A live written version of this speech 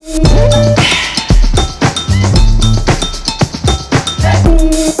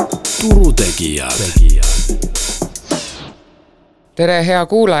Tere, hea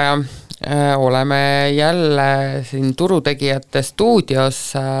kuulaja! Oleme jälle siin turutegijate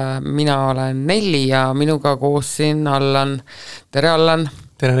stuudios. Mina olen Nelli ja minuga koos siin Allan. Tere, Allan!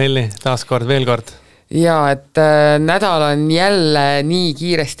 Tere, Nelli! Taas kord, veel kord. Ja, et nädal on jälle nii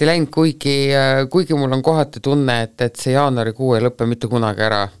kiiresti läinud, kuigi mul on kohati tunne, et see jaanuarikuu ei lõppe mitte kunagi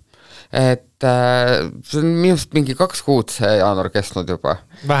ära. Et see on minust mingi 2 kuud see jaanuar kestnud juba.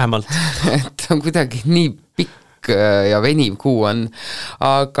 Vähemalt. Et on kuidagi nii pikk ja veniv kuu on,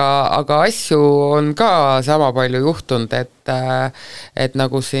 aga asju on ka sama palju juhtunud, et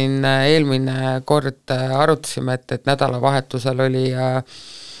nagu siin eelmine kord arutasime, et nädalavahetusel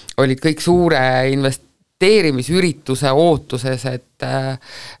olid kõik suure investeerimisürituse ootuses, et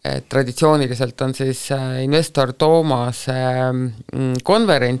traditsiooniliselt on siis investor Toomas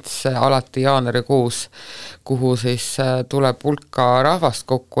konverents alati jaanuarikuus, kuhu siis tuleb hulka rahvast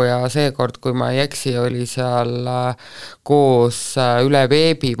kokku ja seekord, kui ma ei eksi, oli seal koos üle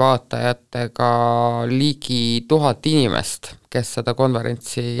veebi vaatajatega ligi 1000 inimest, kes seda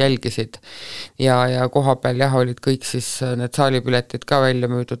konverentsi jälgisid. Ja koha peal olid kõik siis need saalipiletid ka välja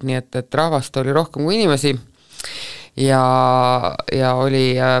müüdud, nii et rahvast oli rohkem kui inimesi. Ja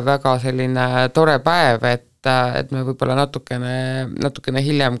oli väga selline tore päev, et me võib-olla natukene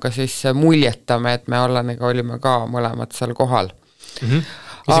hiljem ka siis muljetame, et me Allaniga olime ka mõlemad seal kohal.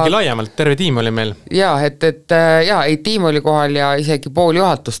 Isegi laiemalt, terve tiim oli meil. Ja, tiim oli kohal ja isegi pool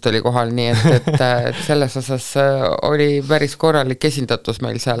juhatust oli kohal, nii et selles osas oli päris korralik esindatus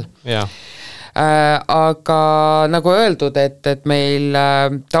meil seal. Jaa. Aga nagu öeldud, et meil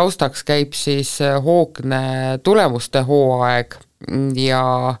taustaks käib siis hoogne tulemuste hooaeg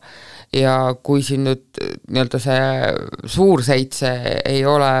ja kui siin nüüd nii-öelda see suur 7 ei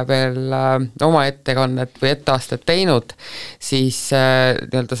ole veel oma ettekannet või etteastet teinud, siis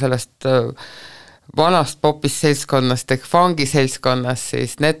nii-öelda sellest vanast popis seltskonnast ehk fungi seltskonnast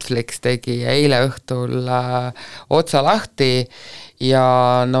siis Netflix tegi eile õhtul otsa lahti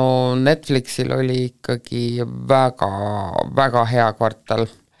ja no Netflixil oli ikkagi väga, väga hea kvartal.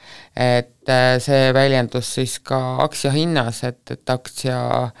 Et see väljendus siis ka aktsiahinnas, et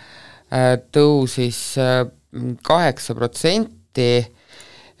aktsia tõusis 8%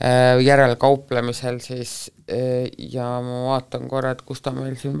 järelkauplemisel siis ja ma vaatan korra, et kus ta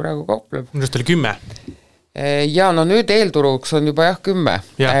meil siin praegu kaupleb. Just oli 10. Ja no nüüd eelturuks on juba 10.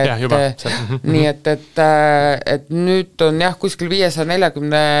 Juba. Nii et nüüd on kuskil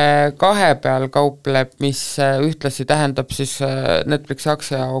 542 peal kaupleb, mis ühtlasi tähendab siis Netflixi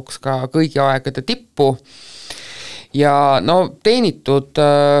aktsia jaoks ka kõigi aegade tippu. Ja no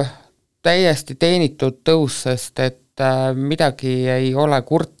täiesti teenitud tõus, sest et midagi ei ole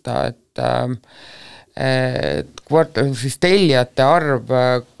kurta, et siis tellijate arv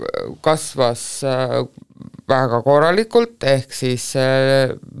kasvas väga korralikult, ehk siis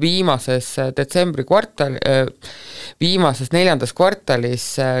viimases detsembri viimases 4.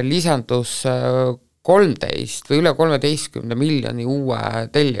 kvartalis lisandus 13 või üle 13 miljoni uue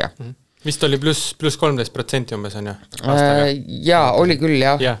tellija. Vist oli pluss 13% umbes on ju? Jaa, oli küll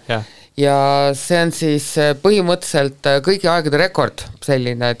jah. Ja see on siis põhimõtteliselt kõigi aegade rekord,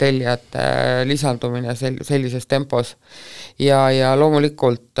 selline tellijate lisandumine sellises tempos. Ja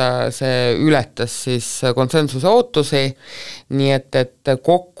loomulikult see ületas siis konsensuse ootusi, nii et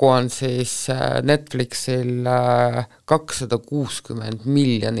kokku on siis Netflixil 260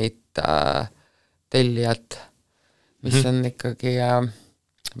 miljonit tellijat, mis on ikkagi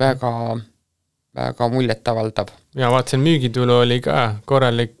väga, väga muljetavaldav. Ja vaatasin, müügitulu oli ka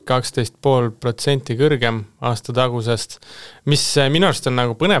korralik 12,5% kõrgem aasta tagusest, mis minu arust on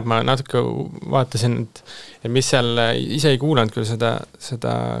nagu põnev, ma natuke vaatasin, et mis seal, ise ei kuulanud küll seda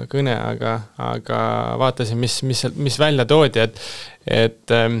kõne, aga vaatasin, mis välja toodi, et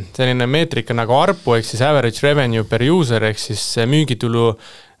selline meetrika nagu ARPU, ehk siis average revenue per user, ehk siis müügitulu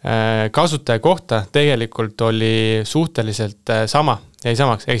kasutaja kohta tegelikult oli suhteliselt sama, jäi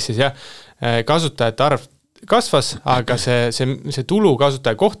samaks, ehk siis kasutajate arv kasvas, aga see tulu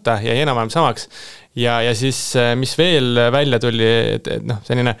kasutaja kohta jäi enam-vähem samaks ja siis mis veel välja tuli, et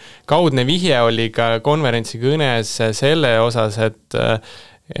selline kaudne vihje oli ka konverentsi kõnes selle osas, et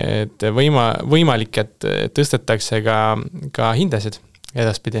võimalik, et tõstetakse ka hindasid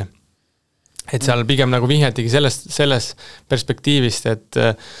edaspidi. Et seal pigem nagu vihjetigi selles perspektiivist, et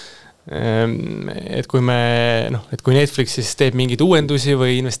kui kui Netflix siis teeb mingeid uuendusi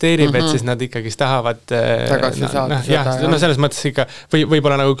või investeerib, et siis nad ikkagi tahavad tagasi saada. Selles mõttes ikka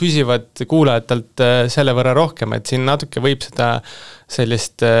võib-olla nagu küsivad kuulajatelt selle võrra rohkem, et siin natuke võib seda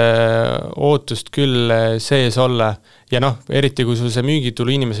sellist ootust küll sees olla ja eriti kui sul see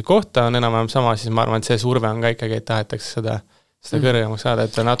müügitulu inimese kohta on enam-vähem sama, siis ma arvan, et see surve on ka ikkagi, et tahetakse seda kõrgemaks saada,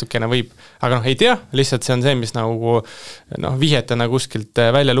 et natukene võib, aga ei tea, lihtsalt see on see, mis nagu vihjetena kuskilt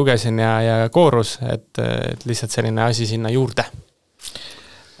välja lugesin ja koorus, et lihtsalt selline asi sinna juurde.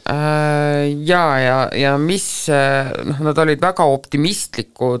 Ja mis, nad olid väga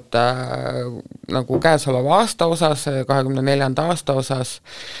optimistlikud nagu käesoleva aasta osas, 24. aasta osas,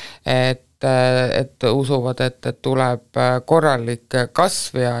 et usuvad, et tuleb korralik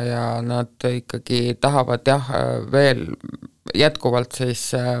kasv ja nad ikkagi tahavad veel jätkuvalt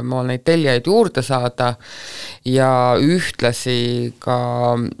siis maal neid tellijaid juurde saada ja ühtlasi ka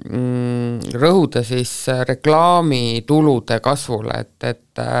rõhuda siis reklaamitulude kasvule,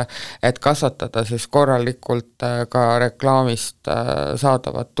 et kasvatada siis korralikult ka reklaamist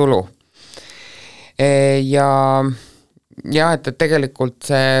saadavat tulu. Ja et tegelikult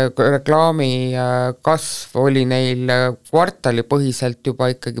see reklaami kasv oli neil kvartalipõhiselt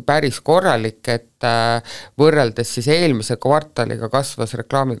juba ikkagi päris korralik, et võrreldes siis eelmise kvartaliga kasvas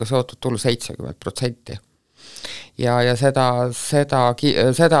reklaamiga seotud tulu 70%. Ja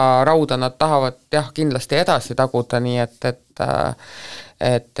seda rauda nad tahavad kindlasti edasi taguda, nii et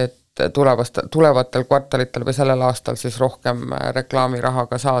tulevatel kvartalitel või sellel aastal siis rohkem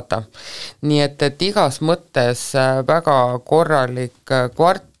reklaamirahaga saada. Nii et igas mõttes väga korralik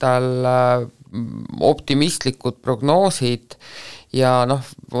kvartal, optimistlikud prognoosid ja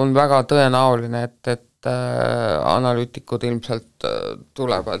on väga tõenäoline, et analüütikud ilmselt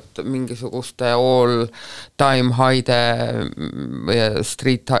tulevad mingisuguste all-time high'de või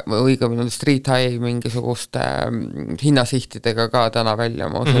street high mingisuguste hinnasihtidega ka täna välja,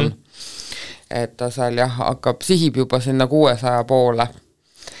 ma usun. Et ta seal hakkab, sihib juba sinna 600 poole.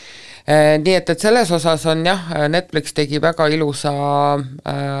 Nii et selles osas on Netflix tegi väga ilusa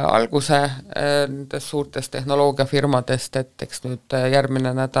alguse nendest suurtest tehnoloogiafirmadest, et eks nüüd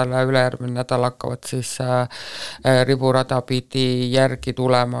järgmine nädal ja ülejärgmine nädal hakkavad siis riburada pidi järgi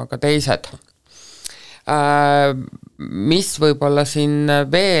tulema ka teised. Mis võib-olla siin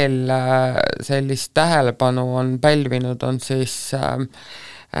veel sellist tähelepanu on pälvinud, on siis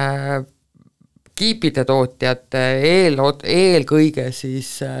kiipide tootjad, eelkõige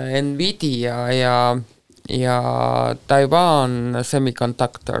siis Nvidia ja Taiwan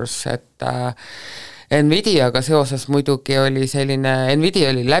Semiconductors, et Nvidiaga seoses muidugi oli Nvidia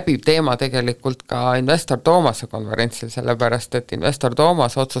oli läbiv teema tegelikult ka Investor Thoomase konverentsil, sellepärast et Investor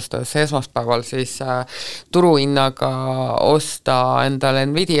Thoomas otsustas esmaspäeval siis turuhinnaga osta endale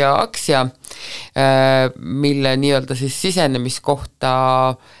Nvidia aktsia, mille nii-öelda siis sisenemiskohta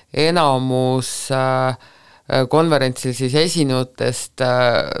enamus konverentsil siis esinutest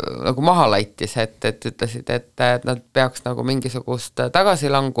nagu maha laitis, et ütlesid, et nad peaks nagu mingisugust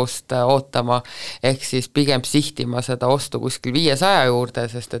tagasilangust ootama, ehk siis pigem sihtima seda ostu kuskil 500 juurde,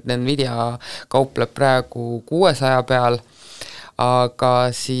 sest et Nvidia kaupleb praegu 600 peal, aga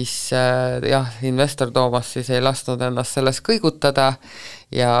siis Investor Thoomas siis ei lasknud ennast sellest kõigutada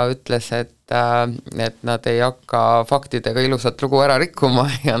ja ütles, et nad ei hakka faktidega ilusat lugu ära rikkuma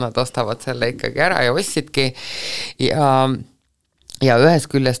ja nad ostavad selle ikkagi ära ja ostsidki ja ühes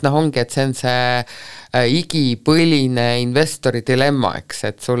küljest ongi, et see on see igipõline investori dilemma, eks,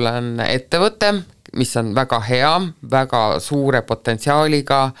 et sul on ettevõte, mis on väga hea, väga suure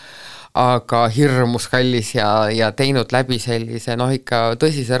potentsiaaliga, aga hirmus kallis ja teinud läbi sellise ikka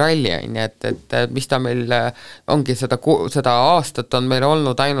tõsise ralli, et mis ta meil ongi, seda aastat on meil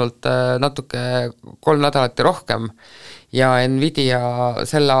olnud ainult natuke 3 nädalat ja rohkem ja Nvidia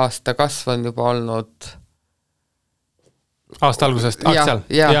selle aasta kasv on juba olnud aasta algusest aktsial?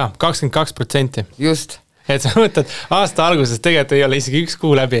 Jaa, 22%. Just. Et sa mõtled, aasta alguses tegelikult ei ole isegi 1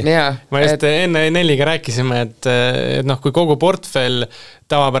 kuu läbi. Ma just enne Nelliga rääkisime, et kui kogu portfell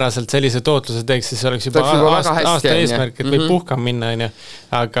tavapäraselt sellise tootluse teeks, siis oleks juba aasta eesmärk, et võib puhkam minna,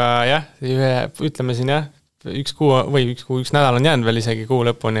 aga ütleme siin 1 kuu või 1 nädal on jäänud veel isegi kuu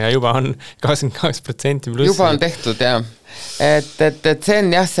lõpuni ja juba on 22% pluss. Juba on tehtud, jah. Et see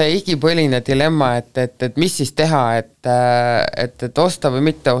on see igipõline dilemma, et mis siis teha, et osta või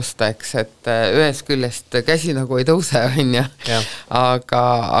mitte osta, eks, et ühes küljest käsi nagu ei tõuse,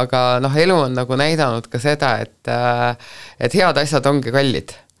 aga elu on nagu näidanud ka seda, et head asjad ongi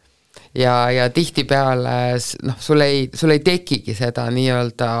kallid. Ja tihtipeale sul ei tekigi seda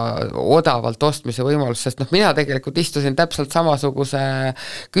nii-öelda odavalt ostmise võimalust, sest mina tegelikult istusin täpselt samasuguse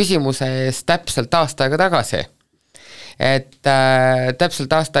küsimuse ees täpselt aasta aega tagasi. Et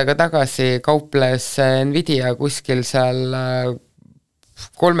täpselt aasta aega tagasi kauples Nvidia kuskil seal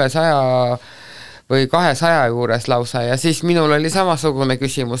 300 või 200 juures lausa ja siis minul oli samasugune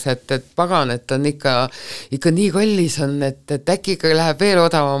küsimus, et pagan, et on ikka nii kallis on, et äkki ikka läheb veel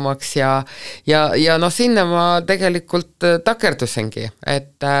odavamaks ja noh, sinna ma tegelikult takerdusengi,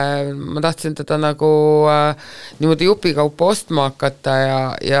 et ma tahtsin teda nagu niimoodi jupikaupa ostma hakata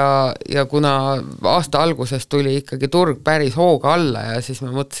ja kuna aasta alguses tuli ikkagi turg päris hooga alla ja siis ma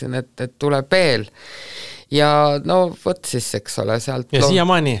mõtlesin, et tuleb veel. Ja no võt siis, eks ole, sealt... Ja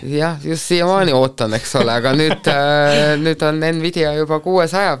siiamaani. Jah, just siiamaani ootan, eks ole, aga nüüd on Nvidia juba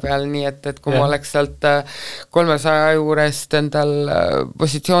 600 peal, nii et kui ma oleks sealt 300 juurest endal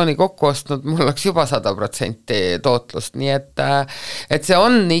positsiooni kokku ostnud, mul oleks juba 100% tootlust, nii et see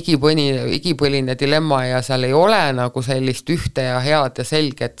on igipõline dilemma ja seal ei ole nagu sellist ühte ja head ja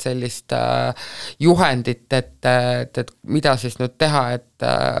selget sellist juhendit, et mida siis nüüd teha, et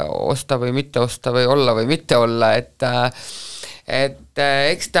osta või mitte osta või olla või mitte olla, et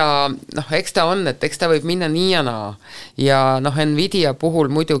eks ta on, et eks ta võib minna nii ja naa ja Nvidia puhul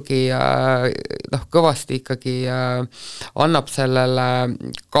muidugi kõvasti ikkagi annab sellele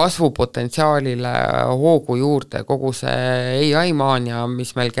kasvupotentsiaalile hoogu juurde kogu see AI maania,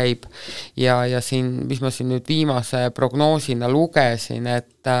 mis meil käib ja siin, mis ma siin nüüd viimase prognoosina lugesin,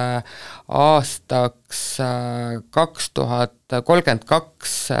 et aastaks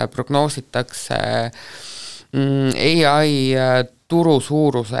 2032 prognoositakse AI turu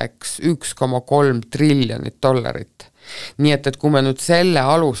suuruseks 1,3 triljonit $. Nii et kui me nüüd selle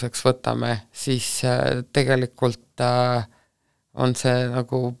aluseks võtame, siis tegelikult on see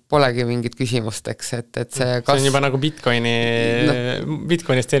nagu polegi mingit küsimusteks, et see on juba nagu Bitcoinist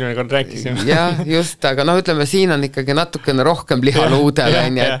eelmine kord rääkisime. Jah, just, aga ütleme, siin on ikkagi natukene rohkem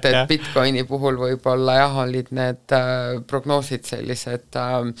lihaluudel, et Bitcoini puhul võib-olla olid need prognoosid sellised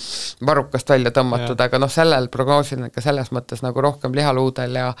varrukast välja tõmmatud, aga sellel prognoosil on ikka selles mõttes nagu rohkem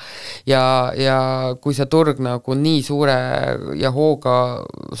lihaluudel ja kui see turg nagu nii suure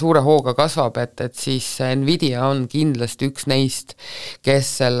hooga kasvab, et siis Nvidia on kindlasti üks neist,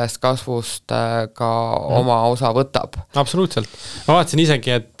 kes sellest kasvust ka oma osa võtab. Absoluutselt. Ma vaatasin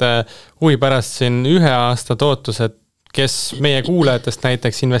isegi, et huvi pärast siin 1 aasta tootused, kes meie kuulajatest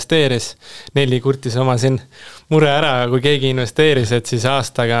näiteks investeeris, Nelli kurtis oma siin mure ära, kui keegi investeeris, et siis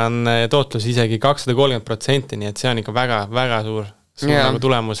aastaga on tootlus isegi 230%, nii et see on ikka väga, väga suur nagu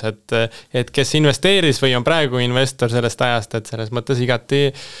tulemus, et kes investeeris või on praegu investor sellest ajast, et selles mõttes igati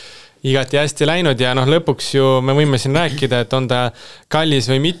hästi läinud ja lõpuks ju me võime siin rääkida, et on ta kallis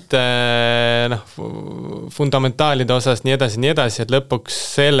või mitte fundamentaalide osas nii edasi, et lõpuks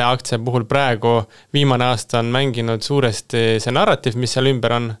selle aktsia puhul praegu viimane aasta on mänginud suuresti see narratiiv, mis seal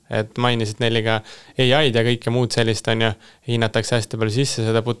ümber on, et mainisid Nelliga AI-d ja kõike muud sellist on ju, hinnatakse hästi palju sisse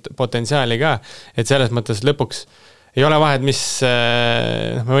seda potentsiaali ka, et selles mõttes lõpuks ei ole vahet, mis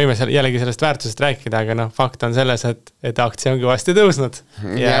me võime jällegi sellest väärtusest rääkida, aga fakt on selles, et aktsia on kõvasti tõusnud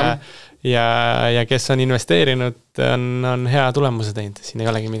ja kes on investeerinud, on hea tulemuse teinud, siin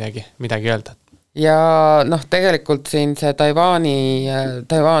ei olegi midagi öelda. Ja tegelikult siin see Taiwan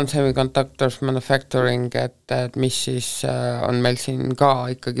Semiconductors Manufacturing, et mis siis on meil siin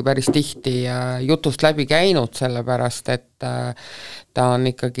ka ikkagi päris tihti jutust läbi käinud, sellepärast, et ta on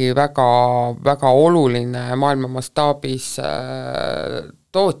ikkagi väga, väga oluline maailma mastaabis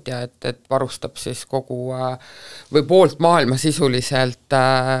tootja, et varustab siis kogu või poolt maailma sisuliselt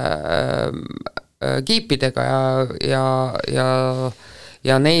kiipidega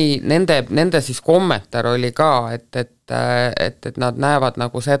ja nende siis kommentaar oli ka, et nad näevad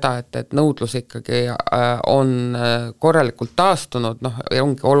nagu seda, et nõudlus ikkagi on korralikult taastunud,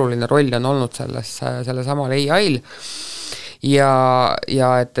 ongi oluline roll on olnud selle samal AI-l ja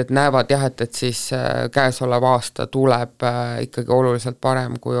et näevad et siis käesolev aasta tuleb ikkagi oluliselt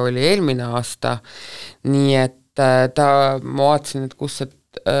parem, kui oli eelmine aasta, nii et ma vaatasin, et kus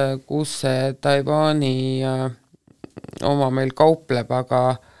see Taiwani oma meil kaupleb,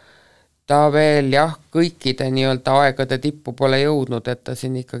 aga ta veel kõikide nii-öelda aegade tippu pole jõudnud, et ta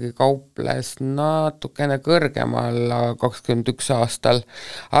siin ikkagi kauples natukene kõrgemal 21 aastal,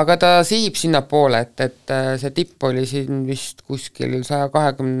 aga ta sihib sinna poole, et see tipp oli siin vist kuskil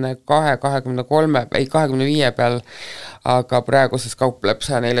 122, 23, 25 peal, aga praeguses kaupleb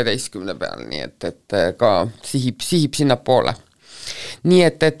 114 peal, nii et ka sihib sinna poole. Nii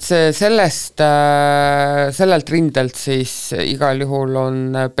et sellelt rindelt siis igal juhul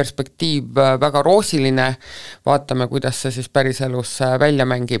on perspektiiv väga roosiline, vaatame, kuidas see siis päriselus välja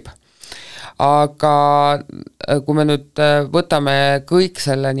mängib. aga kui me nüüd võtame kõik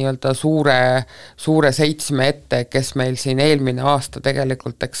selle nii-öelda suure 7 ette, kes meil siin eelmine aasta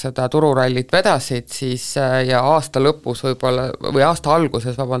tegelikult seda tururallit vedasid, siis ja aasta lõpus võib-olla, või aasta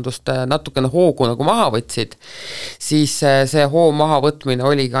alguses, natukene hoogu nagu maha võtsid, siis see hoo mahavõtmine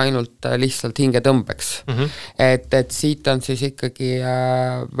oligi ainult lihtsalt hingetõmbeks. Et siit on siis ikkagi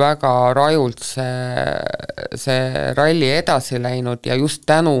väga rajult see ralli edasi läinud ja just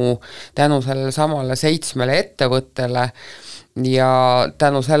tänu sellele samale 7 ettevõttele ja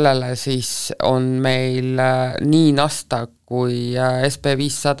tänu sellele siis on meil nii Nasdaq kui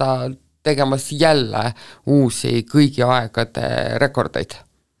SP500 tegemas jälle uusi kõigi aegade rekordeid.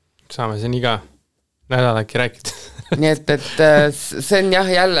 Saame siin iga nädal äkki rääkida. Nii et see on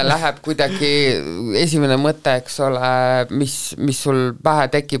jälle läheb kuidagi esimene mõte, eks ole, mis sul pähe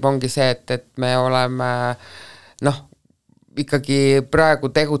tekib, ongi see, et me oleme ikkagi praegu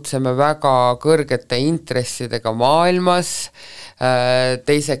tegutseme väga kõrgete intressidega maailmas,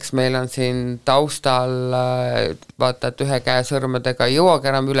 teiseks meil on siin taustal, vaata, et ühe käe sõrmedega ei jõuagi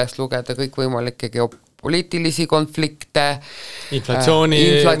enam üles lugeda kõikvõimalikke geopoliitilisi konflikte,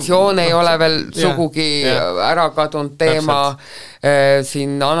 inflatsioon ei ole veel sugugi ära kadunud teema,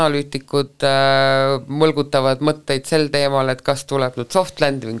 siin analüütikud mõlgutavad mõtteid sel teemal, et kas tuleb nüüd soft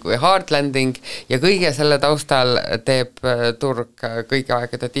landing või hard landing ja kõige selle taustal teeb turg kõigi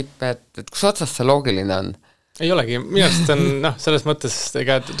aegade tippe, et kus otsast see loogiline on? Ei olegi, minu arust on selles mõttes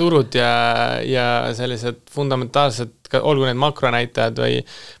ega turud ja sellised fundamentaalsed, olgu need makronäitajad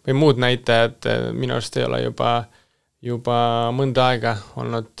või muud näitajad, minu arust ei ole juba mõnda aega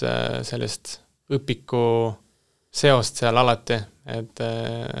olnud sellist õpiku seost seal alati, et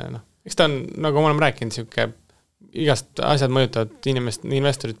eks ta on, nagu ma olen rääkinud, siuke igast asjad mõjutavad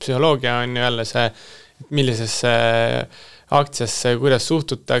investorid, psühholoogia on ju jälle see, millisesse aktsiasse, kuidas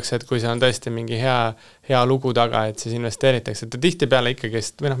suhtutakse, et kui see on tõesti mingi hea lugu taga, et siis investeeritakse, et tihtipeale ikkagi,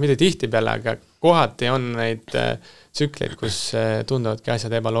 või mitte tihtipeale, aga kohati on neid tsükleid, kus tundavadki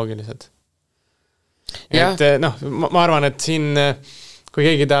asjad ebaloogilised. Et ma arvan, et siin, kui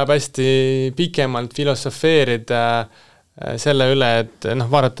keegi tahab hästi pikemalt filosofeerida selle üle, et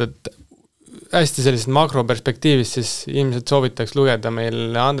vaadata, et hästi sellised makroperspektiivis, siis ilmselt soovitaks lugeda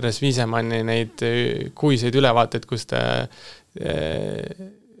meil Andres Viisemanni neid kuiseid ülevaateid, kus ta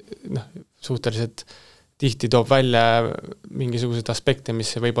suhteliselt tihti toob välja mingisugused aspekte,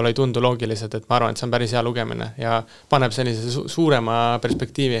 mis võib-olla ei tundu loogilised, et ma arvan, et see on päris hea lugemine ja paneb sellise suurema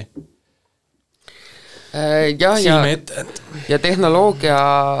perspektiivi. Ja tehnoloogia,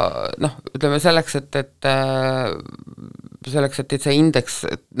 ütleme selleks, et see indeks,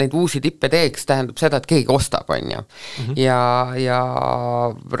 neid uusi tippe teeks, tähendab seda, et keegi ostab, on ju. Ja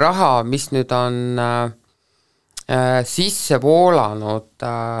raha, mis nüüd on sisse voolanud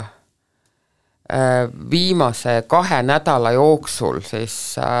viimase 2 nädala jooksul,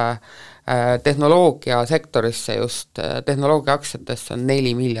 siis tehnoloogia sektorisse just, tehnoloogia aktsiatesse on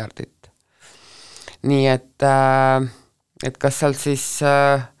 4 miljardit. Nii et kas seal siis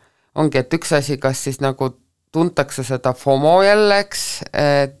ongi, et üks asi, kas siis nagu tuntakse seda FOMO jälleks,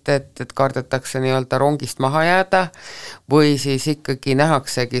 et kardetakse nii-öelda rongist maha jääda, või siis ikkagi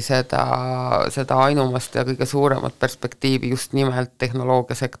nähaksegi seda ainumast ja kõige suuremat perspektiivi just nimelt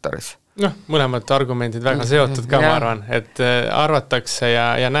tehnoloogiasektoris. Mõlemad argumendid väga seotud ka, ma arvan, et arvatakse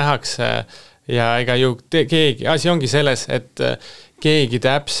ja nähakse ja ega ju keegi, asi ongi selles, et keegi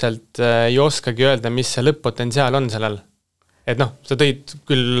täpselt ei oskagi öelda, mis see lõpp-potentsiaal on sellel. Et sa tõid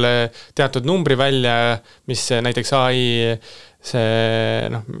küll teatud numbri välja, mis näiteks AI,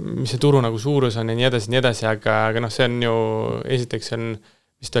 mis see turu nagu suurus on ja nii edasi, aga see on ju, esiteks see on,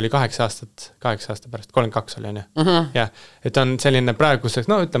 vist oli 8 aastat pärast, 32 oli, on ju. Ja, et on selline praeguseks,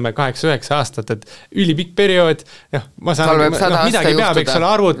 ütleme 8-9 aastat, et ülipikk periood, ma saan, midagi peab, eks ole,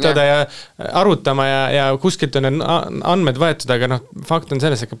 arutama ja kuskilt on andmed võetud, aga fakt on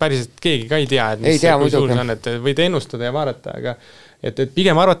selles, et päriselt keegi ka ei tea, et mis kui suur on, et võid ennustada ja vaadata, aga et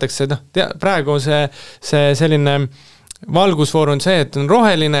pigem arvatakse, praegu see selline valgusfoor on see, et on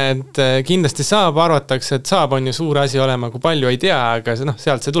roheline, et kindlasti saab, arvatakse, et saab, on ju suur asi olema, kui palju ei tea, aga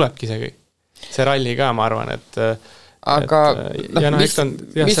sealt see tulebki see ralli ka, ma arvan, et aga mis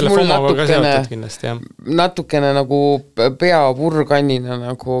mul natukene nagu peapurgannina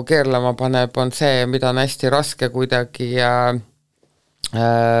nagu keerlema paneb, on see, mida on hästi raske kuidagi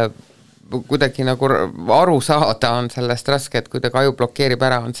aru saada, on sellest raske, et kuidagi aju blokeerib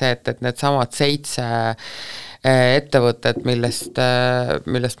ära, on see, et need samad 7 ettevõtted,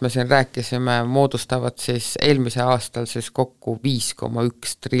 millest me siin rääkisime, moodustavad siis eelmise aastal siis kokku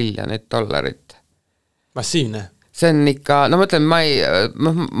 $5.1 triljonit. Massiivne. see on ikka, no ma ütlen, ma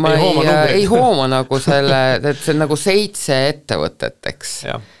ei hooma nagu selle, et see on nagu 7 ettevõtet, eks.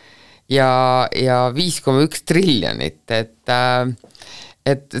 Ja 5,1 triljonit, et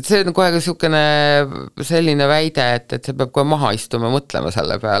see on kohe niisugune selline väide, et see peab kohe maha istuma ja mõtlema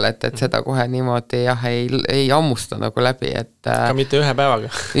selle peale, et seda kohe niimoodi ei ammusta nagu läbi, et ka mitte ühe päevaga.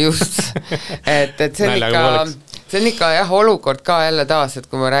 Just, et see on ikka jah, olukord ka jälle taas, et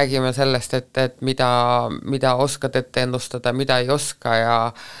kui me räägime sellest, et mida oskad ette ennustada, mida ei oska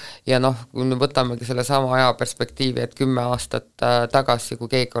ja noh, kui me võtamegi selle sama aja perspektiivi, et 10 aastat tagasi, kui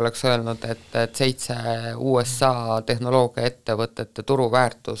keegi oleks öelnud, et 7 USA tehnoloogia ettevõtete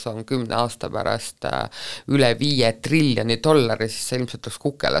turuväärtus on 10 aasta pärast üle 5 triljoni $, siis see ilmselt oleks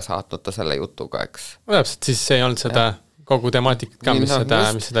kukele saatnud ta selle jutuga, eks. Täpselt, siis see ei olnud seda kogu temaatikat ka, mis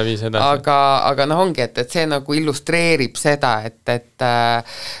seda viis edasi. Aga noh ongi, et see nagu illustreerib seda, et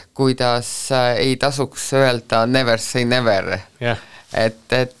kuidas ei tasuks öelda never say never. Yeah.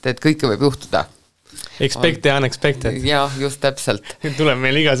 Et kõike võib juhtuda. Expect the unexpected. Jah, just täpselt. Tuleb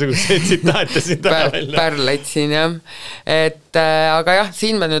meil igasuguseid tsitaate siin taga välja. Pärleid siin, jah. Aga jah,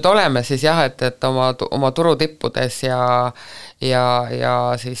 siin me nüüd oleme siis jah, et oma turutippudes ja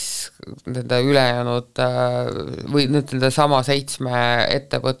siis nende ülejäänud või nüüd nende sama 7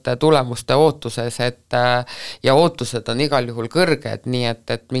 ettevõtte tulemuste ootuses, ja ootused on igal juhul kõrged, nii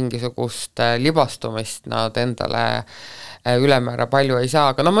et mingisugust libastumist nad endale ülemäära palju ei saa,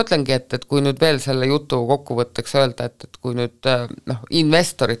 aga ma mõtlengi, et kui nüüd veel selle jutu kokkuvõtteks öelda, et kui nüüd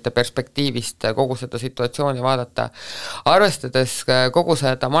investorite perspektiivist kogu seda situatsiooni vaadata, arvestades kogu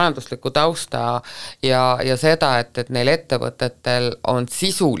seda majanduslikku tausta ja seda, et neil ettevõtetel on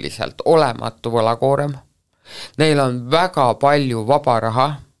sisuliselt olematu võlakoorem, neil on väga palju vaba raha,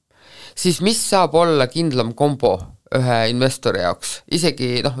 siis mis saab olla kindlam kombo ühe investori jaoks,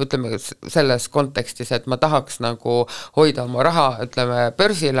 isegi ütleme selles kontekstis, et ma tahaks nagu hoida oma raha, ütleme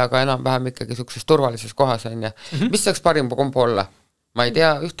börsil, aga enam-vähem ikkagi niisuguses turvalises kohas on ja. Mis saaks parim kombo olla? Ma ei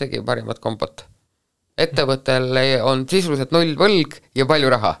tea ühtegi parimat kombot. Ettevõttel on sisuliselt 0 võlg ja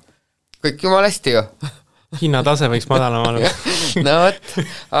palju raha. Kõik jumal hästi ju. Hinnatase võiks madalam olla. No võt,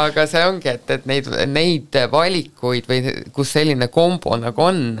 aga see ongi, et neid valikuid või kus selline kombo nagu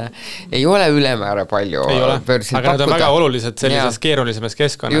on, ei ole ülemäära palju börsil pakkuda. Aga need on väga olulised sellises keerulisemas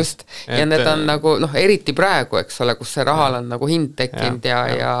keskkonnas. Just, ja need on nagu, eriti praegu, eks ole, kus see rahal on nagu hind tekkinud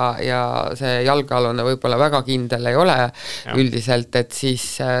ja see jalgealune võib-olla väga kindel ei ole üldiselt, et siis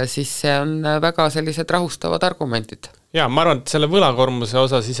see on väga sellised rahustavad argumentid. Ja, ma arvan, et selle võlakormuse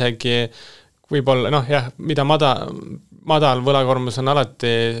osas isegi võib-olla, mida madal võlakormus on alati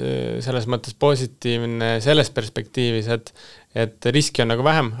selles mõttes positiivne selles perspektiivis, et riski on nagu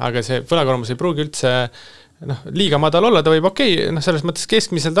vähem, aga see võlakormus ei pruugi üldse liiga madal olla, ta võib selles mõttes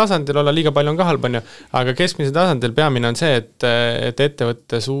keskmisel tasandil olla, liiga palju on ka halb, aga keskmisel tasandil peamine on see, et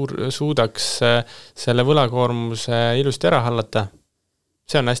ettevõtte suudaks selle võlakormuse ilusti ära hallata.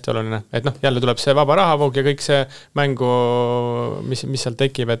 See on hästi oluline, et jälle tuleb see vaba rahavoog ja kõik see mängu, mis seal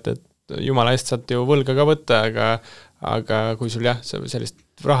tekib, et jumala eest saad ju võlga ka võtta, aga kui sul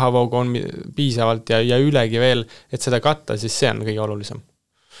sellist rahavoogu on piisavalt ja ülegi veel, et seda katta, siis see on kõige olulisem.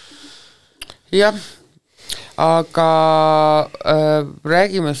 Jah, aga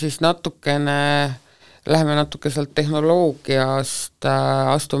räägime siis natukene, läheme natuke sealt tehnoloogiast,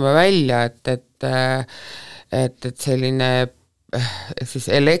 astume välja, et selline siis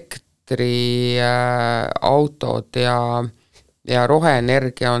elektriautod ja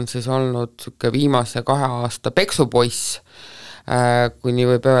roheenergia on siis olnud siuke viimase 2 aasta peksupoiss, kui nii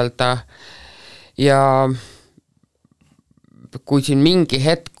võib öelda, ja kui siin mingi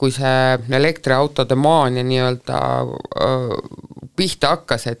hetk, kui see elektriautode maania nii-öelda pihta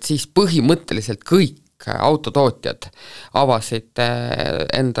hakkas, et siis põhimõtteliselt kõik autotootjad avasid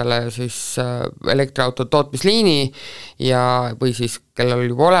endale siis elektriauto tootmisliini või siis kellel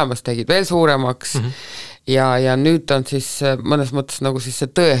oli juba olemas, tegid veel suuremaks ja nüüd on siis mõnes mõttes nagu siis see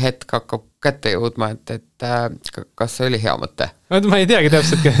tõehetk hakkab kätte jõudma, et kas see oli hea mõte? Ma ei teagi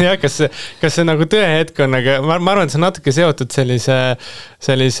täpselt, kas see nagu tõehetk on, aga ma arvan, et see on natuke seotud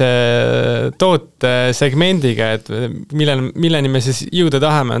sellise tootesegmendiga, et milleni me siis jõuda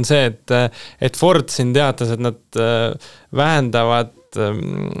tahame, on see, et Ford siin teatas, et nad vähendavad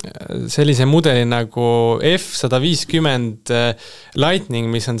sellise mudeli nagu F150 Lightning,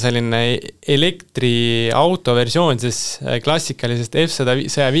 mis on selline elektriauto versioon siis klassikalisest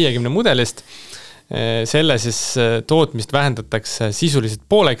F150 mudelist, selle siis tootmist vähendatakse sisuliselt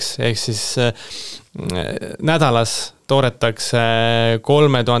pooleks, ehk siis nädalas toodetakse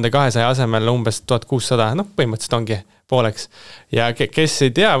 3200 asemel umbes 1600, põhimõtteliselt ongi pooleks. Ja kes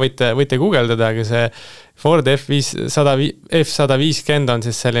ei tea, võite guugeldada, aga see Ford F-150 on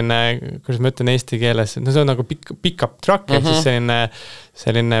siis selline, kuidas ma ütlen eesti keeles, see on nagu pick-up truck, ehk siis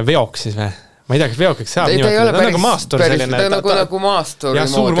selline veok siis või? Ma ei tea, kas veokiks saab niimoodi, ta on nagu maastur selline. Ta nagu maastur. Ja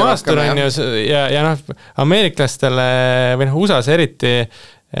suur maastur on ju, ja ameeriklastele või USAs eriti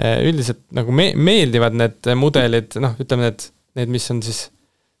üldiselt nagu meeldivad need mudelid, ütleme need, mis on siis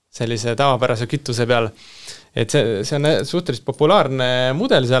sellise tavapärase kütuse peal. Et see on suhteliselt populaarne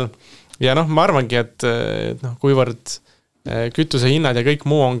mudel seal ja ma arvangi, et kuivõrd kütuse hinnad ja kõik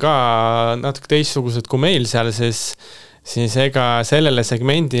muu on ka natuke teistsugused kui meil seal, siis ega sellele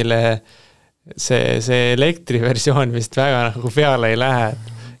segmendile see elektriversioon vist väga nagu peale ei lähe.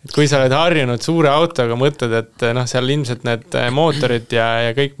 Et kui sa oled harjunud suure autoga, mõtled, et seal ilmselt need mootorid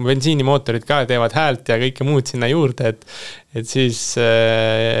ja kõik bensiinimootorid ka teevad häält ja kõike muud sinna juurde, et siis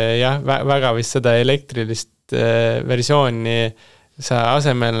jah, väga vist seda elektrilist versiooni sa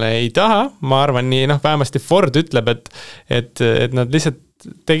asemel ei taha. Ma arvan nii, vähemasti Ford ütleb, et nad lihtsalt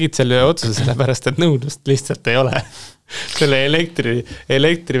tegid selle otsuse sellepärast, et nõudlust lihtsalt ei ole selle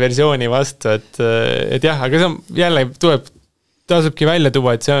elektriversiooni vastu, et jah, aga see on jälle tasubki välja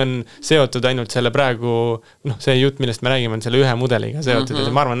tuua, et see on seotud ainult selle praegu, see jutt, millest me räägime, on selle ühe mudeliga seotud ja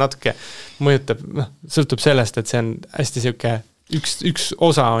see, ma arvan, natuke mõjutab, sõltub sellest, et see on hästi siuke üks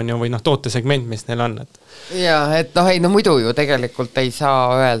osa on ju, või tootesegment, mis neil on. Ja, et muidu ju tegelikult ei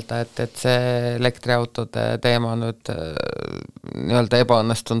saa öelda, et see elektriautode teema nüüd nii-öelda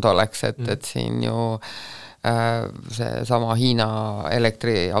ebaõnnestunud oleks, et siin ju see sama Hiina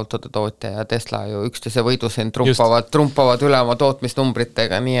elektriautode tootja ja Tesla ju üksteise võidu siin trumpavad üle oma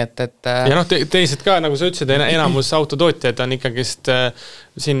tootmisnumbritega, nii et ja teised ka, nagu sa ütlesid, enamus autotootjad on ikkagist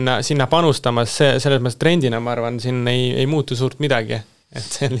sinna panustamas, selles mõttes trendina, ma arvan, siin ei muutu suurt midagi, et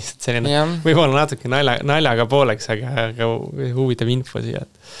see on lihtsalt selline, võib-olla natuke naljaga pooleks, aga huvitav info siia.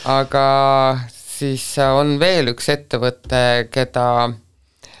 Aga siis on veel üks ettevõte, keda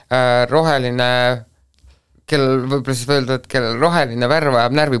roheline kellel võib-olla siis öelda, et kellel roheline värv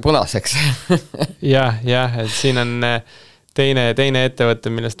ajab närvi punaseks. jah, et siin on teine ettevõte,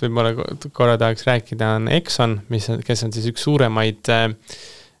 millest võib-olla korra tahaks rääkida, on Exxon, kes on siis üks suuremaid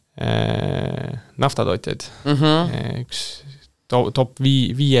naftatootjaid. Üks top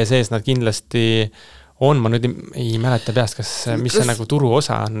 5 sees nad kindlasti on, ma nüüd ei mäleta peast, mis see nagu turu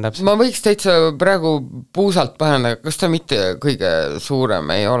osa on täpselt. Ma võiks täitsa praegu puusalt pähendada, kas ta mitte kõige suurem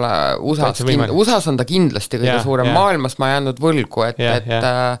ei ole USAs on ta kindlasti kõige suurem, maailmas ma jäänud võlgu,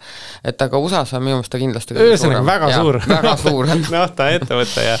 et aga USAs on minu meelest ta kindlasti kõige suurem. Väga suur. Väga suur. Nafta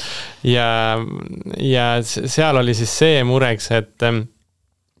ettevõte ja seal oli siis see mureks, et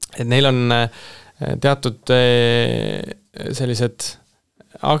neil on teatud sellised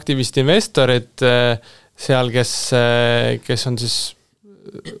aktivist-investorid seal, kes on siis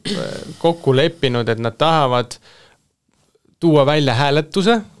kokku leppinud, et nad tahavad tuua välja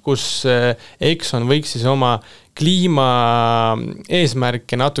hääletuse, kus Exxon võiks siis oma kliima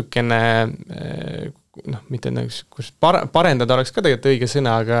eesmärke natukene mitte kus parendada oleks ka tegelikult õige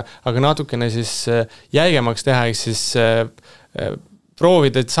sõna, aga natukene siis jäigemaks teha, siis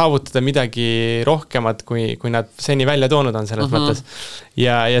proovida saavutada midagi rohkemat, kui nad seni välja toonud on selles mõttes.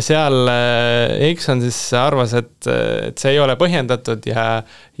 Ja seal Exxon siis arvas, et see ei ole põhjendatud ja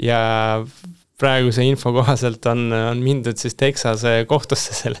praeguse info kohaselt on mindud siis Texase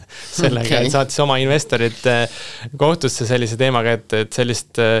kohtusse sellega, et saatis oma investorid kohtusse sellise teemaga, et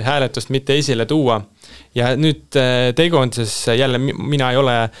sellist hääletust mitte esile tuua. Ja nüüd tegu on siis jälle, mina ei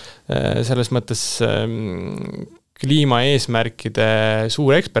ole selles mõttes kliimaeesmärkide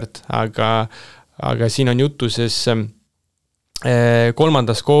suur ekspert, aga siin on jutu siis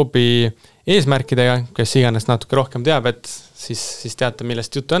kolmanda skoobi eesmärkidega, kes iganes natuke rohkem teab, et siis teate,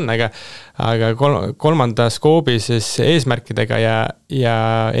 millest jutt on, aga kolmanda skoobi siis eesmärkidega ja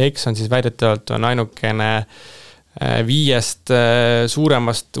Exxon siis väidetavalt on ainukene 5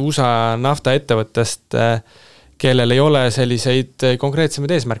 suuremast USA naftaettevõttest, kellel ei ole selliseid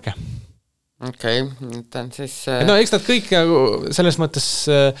konkreetsemaid eesmärke. Okei, nüüd on siis eks nad kõik selles mõttes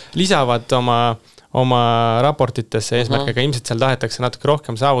lisavad oma raportitesse eesmärkega, ilmselt seal tahetakse natuke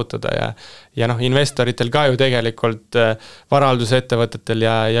rohkem saavutada ja investoritel ka ju tegelikult varahaldusettevõtetel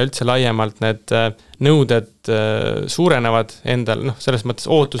ja üldse laiemalt need nõuded suurenevad endal, selles mõttes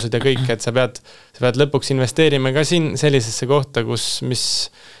ootused ja kõik, et sa pead lõpuks investeerima ka siin sellisesse kohta,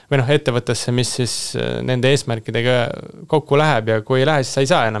 või ettevõttesse, mis siis nende eesmärkidega kokku läheb ja kui ei lähe, siis sa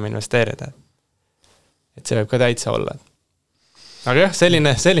ei saa enam investeerida. et see võib ka täitsa olla. Aga jah,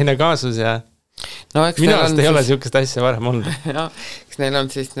 selline kaasus ja no, minu arust ei ole niisugust asja varem olnud. Ja, eks neil on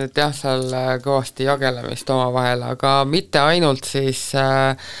siis nüüd jah, seal kõvasti jagelemist oma vahel, aga mitte ainult siis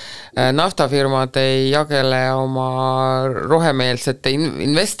naftafirmad ei jagele oma rohemeelsete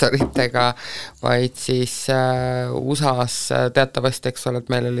investoritega, vaid siis USA-s teatavasti, eks ole,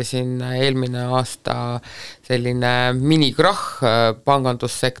 et meil oli siin eelmine aasta selline minikrahh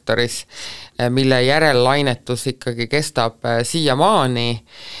pangandussektoris, mille järellainetus ikkagi kestab siiamaani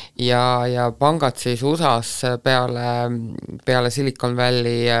ja pangad siis USA-s peale Silicon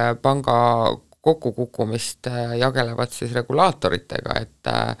Valley panga kokkukukkumist jagelevad siis regulaatoritega,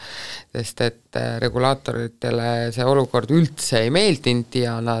 sest et regulaatoritele see olukord üldse ei meeldinud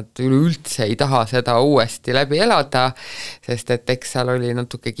ja nad üleüldse ei taha seda uuesti läbi elada, sest et eks seal oli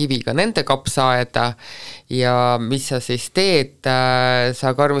natuke kivi ka nende kapsaaeda ja mis sa siis teed,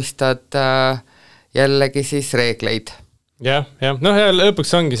 sa karmistad jällegi siis reegleid. Jah, noh ja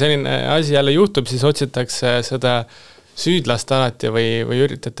lõpuks ongi selline asi jälle juhtub, siis otsitakse seda süüdlast alati või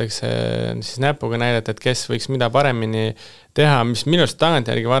üritatakse siis näpuga näidata, et kes võiks mida paremini teha, mis minu arust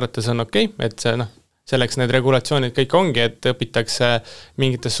tagantjärgi vaadates on okei, et see, selleks need regulatsioonid kõik ongi, et õpitakse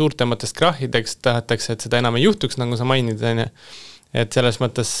mingitest suurtematest krahhideks, tahetakse, et seda enam ei juhtuks, nagu sa mainid, et selles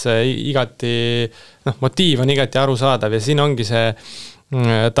mõttes igati, motiiv on igati arusaadav ja siin ongi see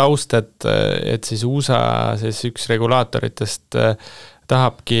taust, et siis USA siis üks regulaatoritest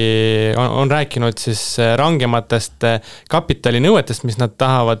tahabki, on rääkinud siis rangematest kapitalinõuetest, mis nad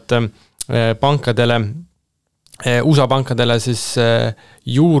tahavad pankadele, USA pankadele siis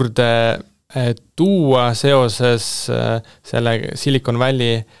juurde tuua seoses selle Silicon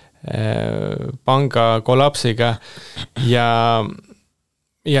Valley panga kollapsiga ja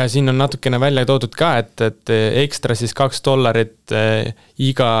siin on natukene välja toodud ka, et ekstra siis $2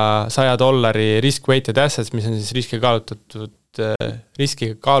 iga $100 risk-weighted assets, mis on siis riskiga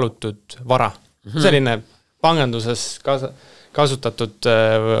kaalutud vara. Selline panganduses kasutatud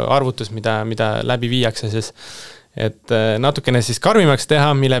arvutus, mida läbi viiakse siis, et natukene siis karmimaks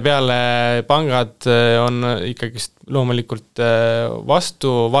teha, mille peale pangad on ikkagi loomulikult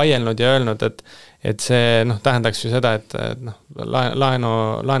vastu vaielnud ja öelnud, et see tähendaks ju seda, et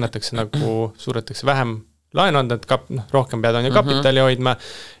laenatakse nagu suudetakse vähem laenu anda, et rohkem pead on ju kapitali hoidma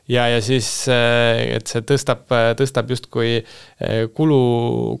ja siis, et see tõstab justkui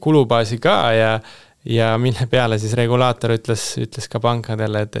kulubaasi ka ja mille peale siis regulaator ütles ka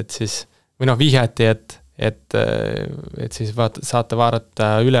pankadele, et siis, või vihjati, et siis saate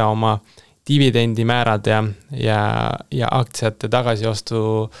vaadata üle oma dividendimäärad ja aktsiate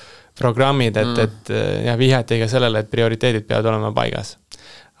tagasiostu programmid, et vihjati ka sellele, et prioriteedid peavad olema paigas.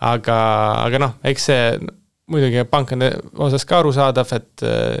 Aga eks see muidugi pankade osas ka arusaadav, et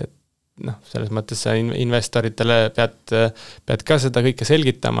selles mõttes investoritele pead ka seda kõike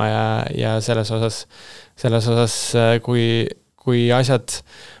selgitama ja selles osas kui asjad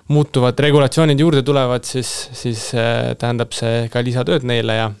muutuvad, regulatsioonid juurde tulevad, siis tähendab see ka lisatööd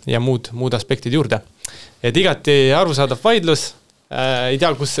neile ja muud aspektid juurde. Et igati arusaadav vaidlus, ei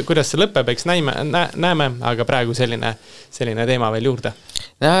tea, kuidas see lõpeb, eks näeme, aga praegu selline teema veel juurde.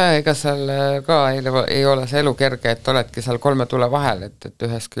 Ja ega seal ka ei ole see elu kerge, et oledki seal kolme tule vahel, et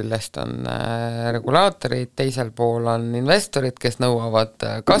ühest küljest on regulaatorid, teisel pool on investorid, kes nõuavad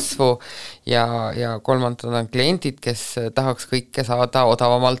kasvu ja kolmandad on kliendid, kes tahaks kõike saada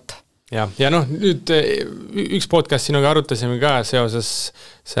odavamalt. Ja nüüd üks podcast sinuga arutasime ka seoses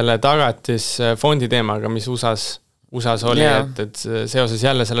selle tagatisfondi teemaga, mis USAs oli, et seoses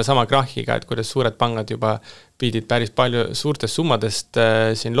jälle selle sama krahhiga, et kuidas suured pangad juba pidid päris palju suurtest summadest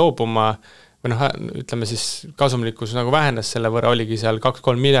siin loobuma, või ütleme siis kasumlikkus nagu vähenes, selle võrra oligi seal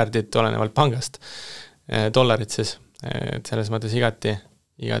 2-3 miljardit olenevalt pangast dollarit siis, et selles mõttes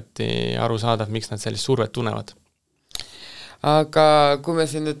igati arusaadav, miks nad sellist survet tunnevad. Aga kui me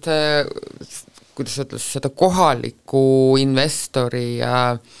siin nüüd, kuidas ütles, seda kohaliku investori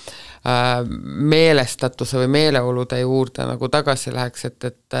meelestatuse või meeleolude juurde nagu tagasi läheks, et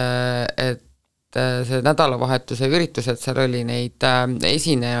see nädalavahetuse üritus, et seal oli neid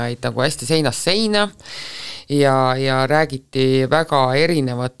esinejaid nagu hästi seinast seina ja räägiti väga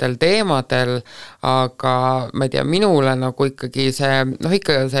erinevatel teemadel, aga ma ei tea, minule nagu ikkagi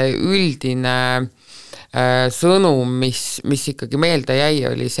see üldine sõnum, mis ikkagi meelde jäi,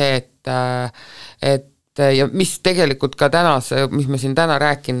 oli see, et ja mis tegelikult ka mis me siin täna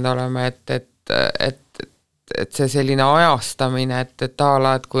rääkinud oleme, et et see selline ajastamine, et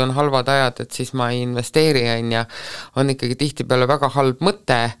ala, et kui on halvad ajad, et siis ma ei investeeri, on ikkagi tihtipeale väga halb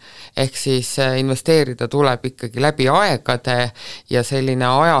mõte, ehk siis investeerida tuleb ikkagi läbi aegade ja selline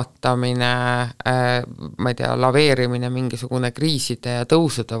ajatamine, ma ei tea, laveerimine mingisugune kriiside ja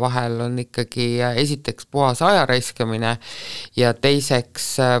tõusude vahel on ikkagi esiteks puhas aja raiskamine ja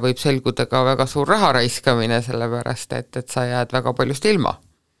teiseks võib selguda ka väga suur raha raiskamine, sellepärast et sa jääd väga paljust ilma.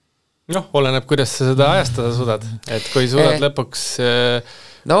 Noh, oleneb, kuidas sa seda ajastada suudad, et kui suudad lõpuks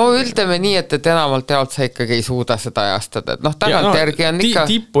no ütleme nii, et enamalt jaolt sa ikkagi ei suuda seda ajastada, et tagantjärgi on ikka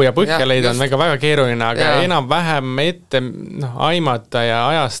tippu ja põhja leida on väga keeruline, aga enam-vähem ette aimata ja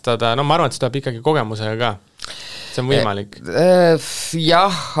ajastada, ma arvan, et see tuleb ikkagi kogemusega ka. See on võimalik.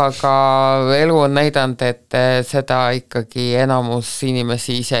 Jah, aga elu on näidanud, et seda ikkagi enamus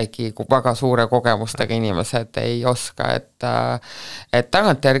inimesi isegi väga suure kogemustega inimesed ei oska, et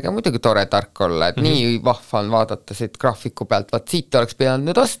tagantjärgi on muidugi tore tark olla, et nii vahva on vaadata siit graafiku pealt, vaat siit oleks pidanud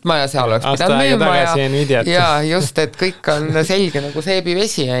nüüd ostma ja seal oleks pidanud müüma ja just, et kõik on selge nagu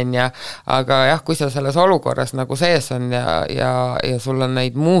seebivesi on aga jah, kui sa selles olukorras nagu sees on ja sul on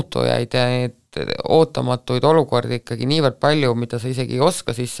neid muutujaid ja neid ootamatuid olukordi ikkagi niivõrd palju, mida sa isegi ei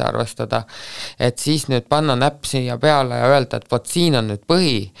oska sisse arvestada, et siis nüüd panna näpp siia peale ja öelda, et vot siin on nüüd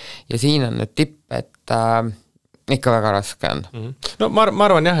põhi ja siin on nüüd tipp, et ikka väga raske on. No ma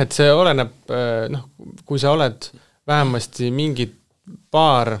arvan jah, et see oleneb, kui sa oled vähemasti mingid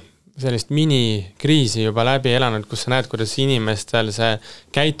paar sellist minikriisi juba läbi elanud, kus sa näed, kuidas inimestel see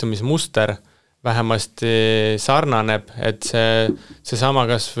käitumismuster vähemasti sarnaneb, et see sama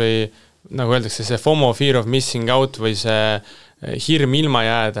kas või nagu öeldakse, see FOMO, fear of missing out või see hirm ilma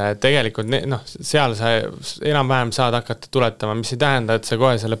jääda, et tegelikult seal sa enam-vähem saad hakata tuletama, mis ei tähenda, et sa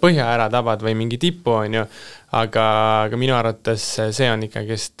kohe selle põhja ära tabad või mingi tipu on ju, aga minu arvates see on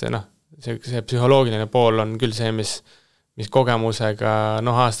ikkagi, see psühholoogiline pool on küll see, mis kogemusega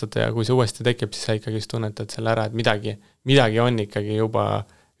aastate ja kui see uuesti tekib, siis sa ikkagi tunnetad selle ära, et midagi on ikkagi juba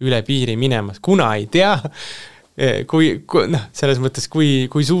üle piiri minemas, kuna ei tea, selles mõttes,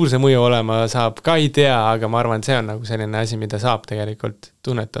 kui suur see mõju olema saab, ka ei tea, aga ma arvan, see on nagu selline asi, mida saab tegelikult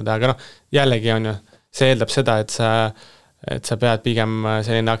tunnetada, aga jällegi on ju, see eeldab seda, et sa pead pigem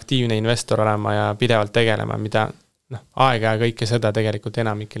selline aktiivne investor olema ja pidevalt tegelema, mida aega ja kõike seda tegelikult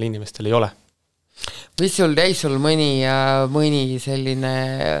enamikel inimestel ei ole. Mis jäi sul mõni selline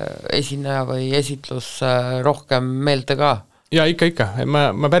esineja või esitlus rohkem meelde ka? Ja ikka.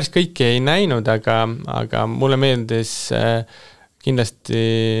 Ma päris kõiki ei näinud, aga mulle meeldis kindlasti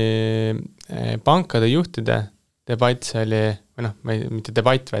pankade juhtide debatt, see oli, mitte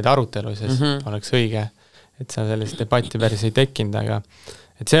debatt, vaid arutelu, sest oleks õige, et seal sellist debatti päris ei tekkinud, aga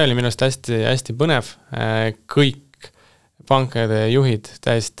et see oli minust hästi, hästi põnev. Kõik pankade juhid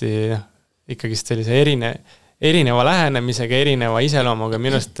täiesti ikkagi sellise erineva lähenemisega, erineva iseloomuga,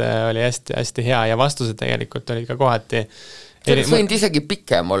 minust oli hästi, hästi hea ja vastused tegelikult olid ka kohati see oleks võinud isegi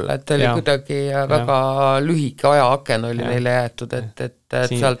pikem olla, et oli kuidagi väga lühike ajaaken oli neile jäetud, et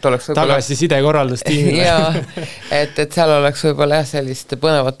sealt oleks võib-olla tagasi sidekorraldustiimile. et seal oleks võib-olla sellist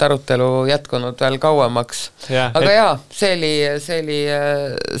põnevat arutelu jätkunud veel kauemaks. Aga see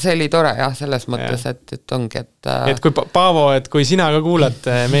oli tore selles mõttes, et ongi, et kui Paavo, et kui sina ka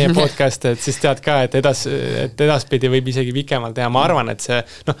kuulad meie podcast'e, et siis tead ka, et edaspidi võib isegi pikemalt teha. Ma arvan, et see,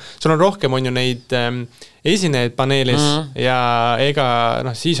 sul on rohkem on ju neid esinejaid paneelis ja ega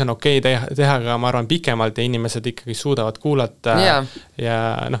siis on okei teha ka, ma arvan, pikemalt ja inimesed ikkagi suudavad kuulata ja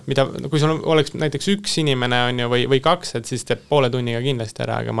mida, kui sul oleks näiteks üks inimene on ju või kaks, et siis teeb poole tunniga kindlasti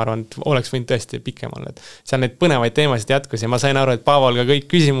ära, aga ma arvan, et oleks võinud tõesti pikem olla, et seal neid põnevaid teemasid jätkus ja ma sain aru, et Paavol ka kõik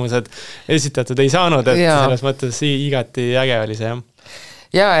küsimused esitatud ei saanud, et selles mõttes igati äge oli see,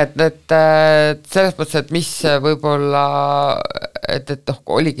 et selles mõttes, et mis võib-olla et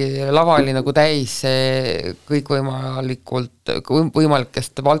oligi lava oli nagu täis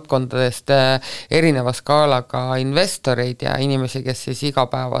võimalikest valdkondadest erineva skaalaga investoreid ja inimesi, kes siis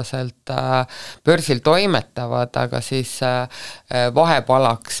igapäevaselt börsil toimetavad, aga siis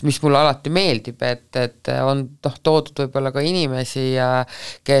vahepalaks, mis mulle alati meeldib, et on toodud võib-olla ka inimesi,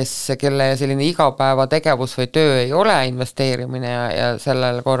 kelle selline igapäeva tegevus või töö ei ole investeerimine ja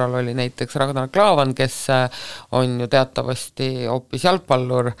sellel korral oli näiteks Ragnar Klavan, kes on ju teatavasti hoopis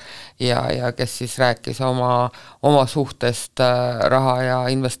jalgpallur ja kes siis rääkis oma suhtest raha ja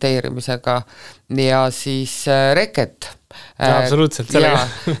investeerimisega ja siis Reket. Absoluutselt sellega.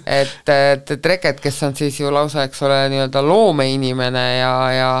 et Reket, kes on siis ju lausa, eks ole, nii-öelda loomeinimene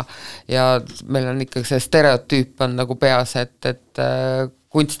ja meil on ikkagi see stereotüüp on nagu peas, et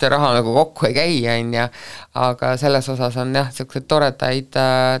kunst ja raha nagu kokku ei käi, aga selles osas on sellised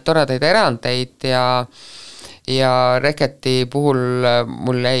toredaid erandeid ja Reketi puhul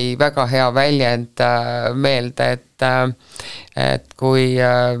mul jäi väga hea väljend meelde, et kui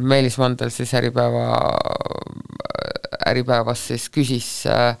Meelis Mandel siis Äripäevas siis küsis,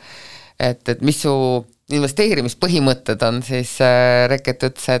 et mis su investeerimispõhimõtted on, siis Reket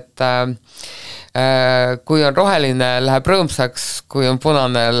ütles, et kui on roheline, läheb rõõmsaks, kui on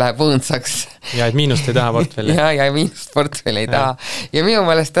punane, läheb õõnsaks. Ja et miinust ei taha portfelli. ja miinust portfelli ei taha. Ja minu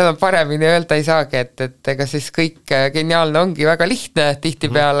meelest enam paremini öelda ei saagi, et ega siis kõik geniaalne ongi väga lihtne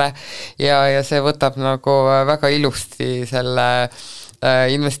tihtipeale ja see võtab nagu väga ilusti selle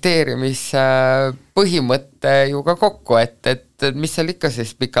investeerimispõhimõtte ju ka kokku, et mis seal ikka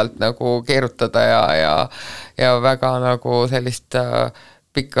siis pikalt nagu keerutada ja väga nagu sellist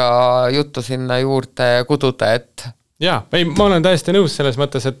pikka juttu sinna juurde kududa, et jaa, ei, ma olen täiesti nõus selles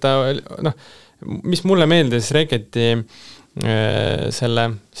mõttes, et mis mulle meeldis Reketi selle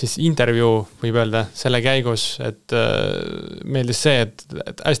siis intervjuu, võib öelda, selle käigus, et meeldis see, et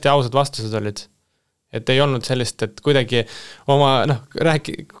hästi ausad vastused olid. Et ei olnud sellist, et kuidagi oma,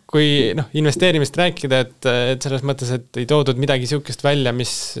 kui investeerimist rääkida, et selles mõttes, et ei toodud midagi siukest välja,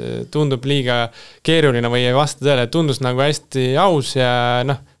 mis tundub liiga keeruline või ei vasta tõele, tundus nagu hästi aus ja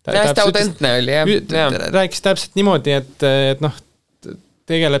hästi autentne oli, jah. Rääkis täpselt niimoodi, et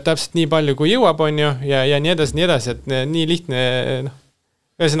tegeleb täpselt nii palju, kui jõuab, on ju, ja nii edasi, et nii lihtne,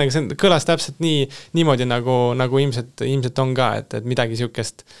 ühesõnaga see kõlas täpselt niimoodi, nagu ilmselt on ka, et midagi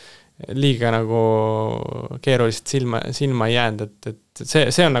siukest liiga nagu keerulist silma ei jäänud, et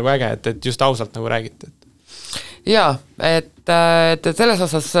see on nagu äge, et just ausalt nagu räägite. Jaa, et selles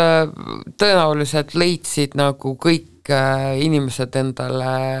osas tõenäoliselt leidsid nagu kõik inimesed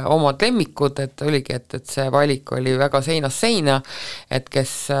endale omad lemmikud, et oligi, et see valik oli väga seinast seina, et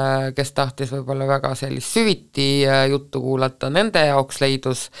kes tahtis võib-olla väga sellist süviti juttu kuulata, nende jaoks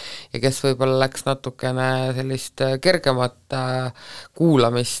leidus ja kes võib-olla läks natukene sellist kergemat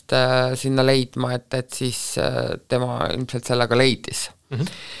kuulamist sinna leidma, et siis tema ilmselt sellega leidis.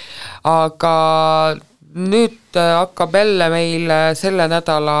 Aga nüüd hakkab jälle meil selle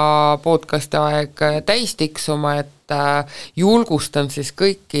nädala podcasti aeg täis tiksuma, et julgustan siis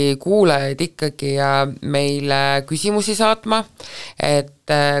kõiki kuulajaid ikkagi meile küsimusi saatma,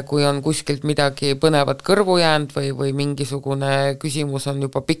 et kui on kuskilt midagi põnevat kõrvu jäänud või mingisugune küsimus on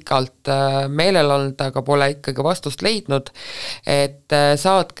juba pikalt meelel olnud, aga pole ikkagi vastust leidnud, et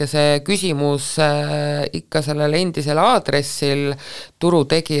saatke see küsimus ikka sellele endisele aadressil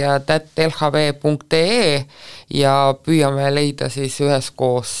turutegijad@lhv.ee ja püüame leida siis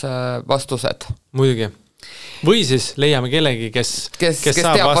üheskoos vastused. Muidugi. Või siis leiame kellegi, kes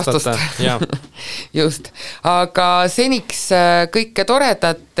saab vastata. Just, aga seniks kõike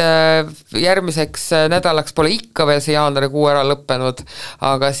toredat, järgmiseks nädalaks pole ikka veel see jaanuarikuu ära lõppenud,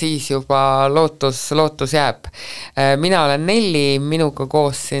 aga siis juba lootus jääb. Mina olen Nelli, minuga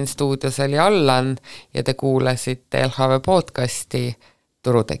koos siin stuudios oli Allan ja te kuulasite LHV podcasti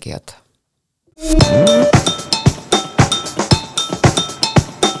Turutegijad.